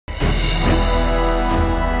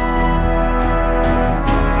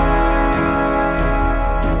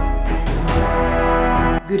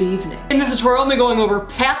tutorial, I'm going over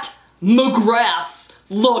Pat McGrath's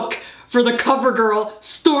look for the Covergirl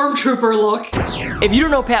Stormtrooper look. If you don't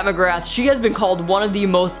know Pat McGrath, she has been called one of the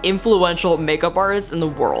most influential makeup artists in the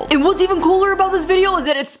world. And what's even cooler about this video is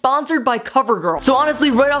that it's sponsored by Covergirl. So honestly,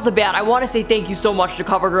 right off the bat, I want to say thank you so much to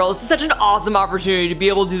Covergirl. This is such an awesome opportunity to be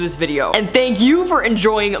able to do this video. And thank you for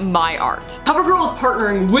enjoying my art. Covergirl is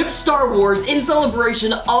partnering with Star Wars in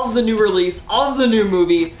celebration of the new release of the new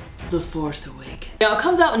movie, The Force Awakens. Now, it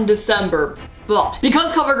comes out in December, but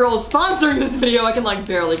because Covergirl is sponsoring this video, I can like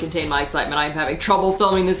barely contain my excitement. I'm having trouble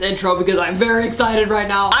filming this intro because I'm very excited right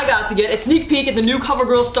now. I got to get a sneak peek at the new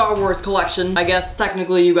Covergirl Star Wars collection. I guess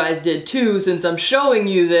technically you guys did too, since I'm showing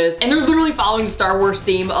you this. And they're literally following the Star Wars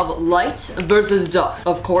theme of light versus dark.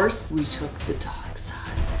 Of course, we took the dark side.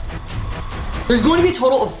 There's going to be a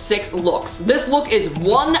total of 6 looks. This look is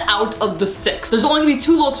 1 out of the 6. There's only going to be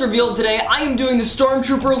 2 looks revealed today. I am doing the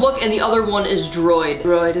Stormtrooper look and the other one is Droid.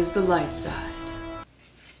 Droid is the light side.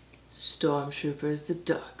 Stormtrooper is the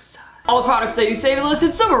dark side. All the products that you save are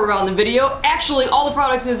listed somewhere around the video. Actually, all the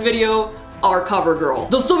products in this video are Covergirl.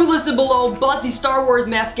 They'll still be listed below, but the Star Wars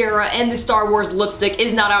mascara and the Star Wars lipstick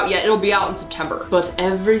is not out yet. It'll be out in September. But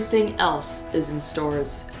everything else is in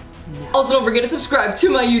stores now. Also, don't forget to subscribe to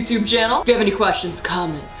my YouTube channel. If you have any questions,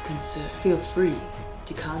 comments, concerns, feel free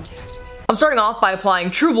to contact me. I'm starting off by applying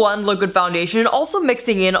True Blend Liquid Foundation and also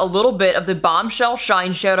mixing in a little bit of the Bombshell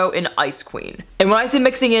Shine Shadow in Ice Queen. And when I say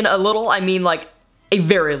mixing in a little, I mean like a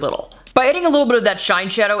very little. By adding a little bit of that shine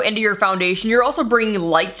shadow into your foundation, you're also bringing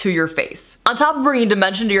light to your face. On top of bringing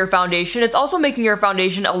dimension to your foundation, it's also making your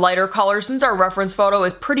foundation a lighter color since our reference photo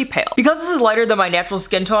is pretty pale. Because this is lighter than my natural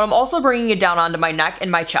skin tone, I'm also bringing it down onto my neck and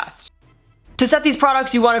my chest. To set these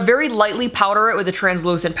products, you want to very lightly powder it with a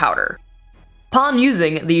translucent powder. Upon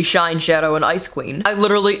using the Shine Shadow in Ice Queen, I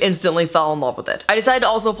literally instantly fell in love with it. I decided to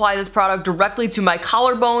also apply this product directly to my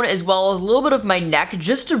collarbone as well as a little bit of my neck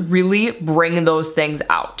just to really bring those things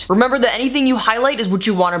out. Remember that anything you highlight is what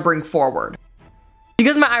you want to bring forward.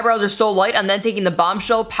 Because my eyebrows are so light, I'm then taking the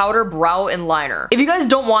Bombshell Powder Brow and Liner. If you guys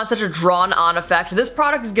don't want such a drawn-on effect, this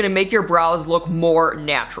product is going to make your brows look more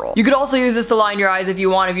natural. You could also use this to line your eyes if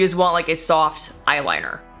you just want like a soft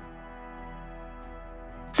eyeliner.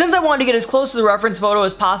 Since I wanted to get as close to the reference photo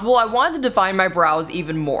as possible, I wanted to define my brows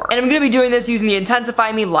even more. And I'm going to be doing this using the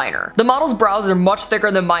Intensify Me liner. The model's brows are much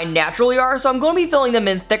thicker than mine naturally are, so I'm going to be filling them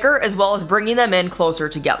in thicker as well as bringing them in closer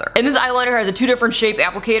together. And this eyeliner has a 2 different shape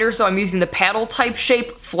applicator, so I'm using the paddle type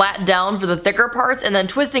shape flat down for the thicker parts and then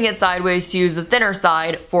twisting it sideways to use the thinner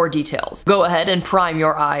side for details. Go ahead and prime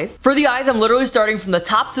your eyes. For the eyes, I'm literally starting from the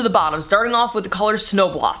top to the bottom, starting off with the color Snow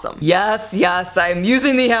Blossom. Yes, I'm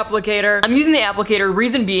using the applicator. I'm using the applicator,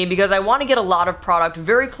 reason being because I want to get a lot of product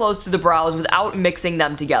very close to the brows without mixing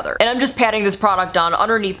them together. And I'm just patting this product on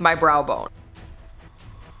underneath my brow bone.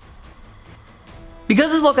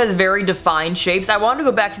 Because this look has very defined shapes, I wanted to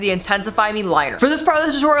go back to the Intensify Me liner. For this part of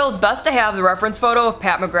the tutorial, it's best to have the reference photo of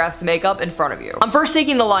Pat McGrath's makeup in front of you. I'm first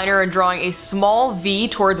taking the liner and drawing a small V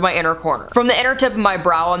towards my inner corner. From the inner tip of my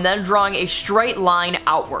brow, I'm then drawing a straight line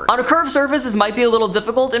outward. On a curved surface, this might be a little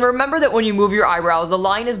difficult, and remember that when you move your eyebrows, the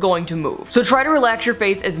line is going to move. So try to relax your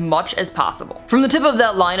face as much as possible. From the tip of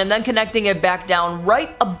that line, I'm then connecting it back down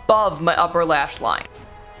right above my upper lash line.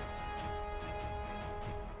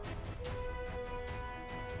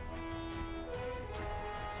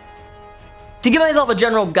 To give myself a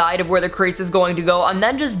general guide of where the crease is going to go, I'm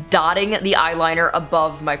then just dotting the eyeliner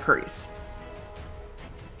above my crease.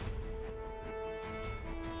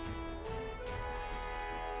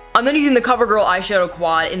 I'm then using the Covergirl eyeshadow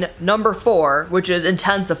quad in number 4, which is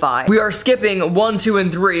Intensify. We are skipping 1, 2,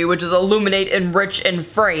 and 3, which is Illuminate, Enrich, and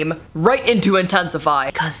Frame, right into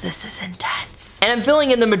Intensify, because this is intense. And I'm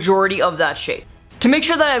filling in the majority of that shape. To make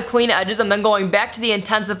sure that I have clean edges, I'm then going back to the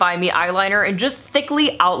Intensify Me eyeliner and just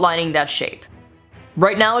thickly outlining that shape.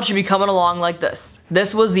 Right now, it should be coming along like this.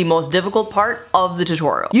 This was the most difficult part of the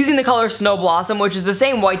tutorial. Using the color Snow Blossom, which is the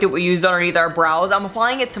same white that we used underneath our brows, I'm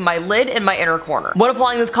applying it to my lid and my inner corner. When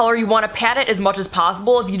applying this color, you want to pat it as much as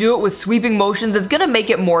possible. If you do it with sweeping motions, it's gonna make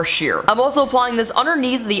it more sheer. I'm also applying this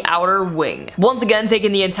underneath the outer wing. Once again,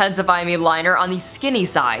 taking the Intensify Me liner on the skinny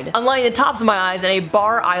side, aligning the tops of my eyes in a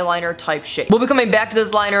bar eyeliner type shape. We'll be coming back to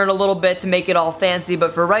this liner in a little bit to make it all fancy,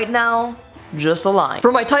 but for right now, just a line.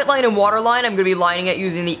 For my tight line and waterline, I'm going to be lining it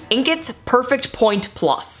using the Inkit Perfect Point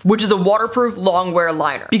Plus, which is a waterproof long wear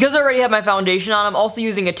liner. Because I already have my foundation on, I'm also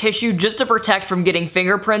using a tissue just to protect from getting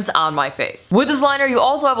fingerprints on my face. With this liner, you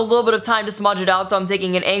also have a little bit of time to smudge it out, so I'm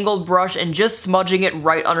taking an angled brush and just smudging it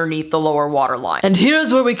right underneath the lower waterline. And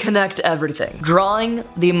here's where we connect everything. Drawing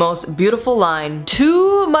the most beautiful line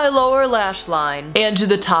to my lower lash line and to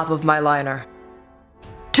the top of my liner.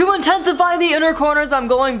 To intensify the inner corners, I'm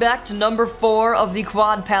going back to number 4 of the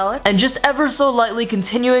quad palette, and just ever so lightly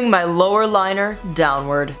continuing my lower liner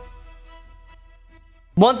downward.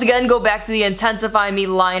 Once again, go back to the Intensify Me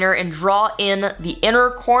liner and draw in the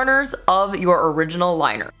inner corners of your original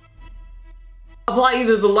liner. Apply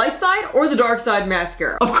either the light side or the dark side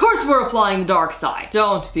mascara. Of course we're applying the dark side.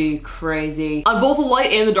 Don't be crazy. On both the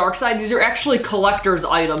light and the dark side, these are actually collector's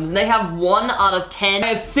items, and they have 1 out of 10. I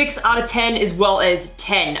have 6 out of 10 as well as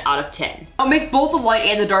 10 out of 10. What makes both the light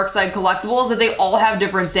and the dark side collectible is that they all have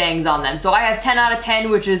different sayings on them. So I have 10 out of 10,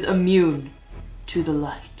 which is immune to the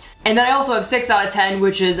light. And then I also have 6 out of 10,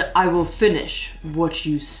 which is I will finish what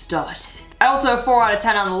you started. I also have 4 out of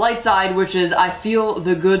 10 on the light side, which is I feel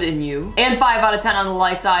the good in you. And 5 out of 10 on the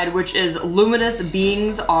light side, which is luminous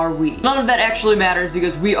beings are we. None of that actually matters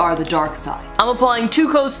because we are the dark side. I'm applying 2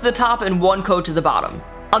 coats to the top and 1 coat to the bottom.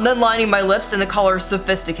 I'm then lining my lips in the color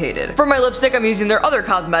Sophisticated. For my lipstick, I'm using their other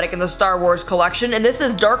cosmetic in the Star Wars collection, and this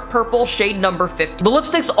is Dark Purple shade number 50. The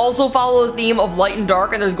lipsticks also follow the theme of light and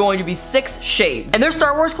dark, and there's going to be 6 shades. And their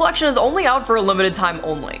Star Wars collection is only out for a limited time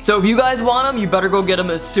only. So if you guys want them, you better go get them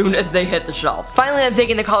as soon as they hit the shelves. Finally, I'm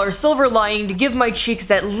taking the color Silver Lining to give my cheeks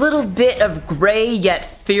that little bit of gray yet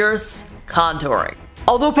fierce contouring.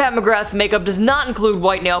 Although Pat McGrath's makeup does not include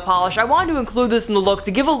white nail polish, I wanted to include this in the look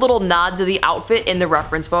to give a little nod to the outfit in the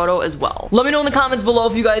reference photo as well. Let me know in the comments below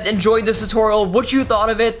if you guys enjoyed this tutorial, what you thought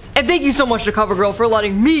of it, and thank you so much to Covergirl for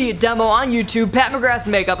letting me demo on YouTube Pat McGrath's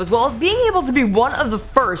makeup, as well as being able to be one of the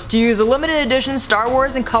first to use a limited edition Star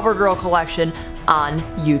Wars and Covergirl collection on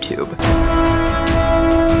YouTube.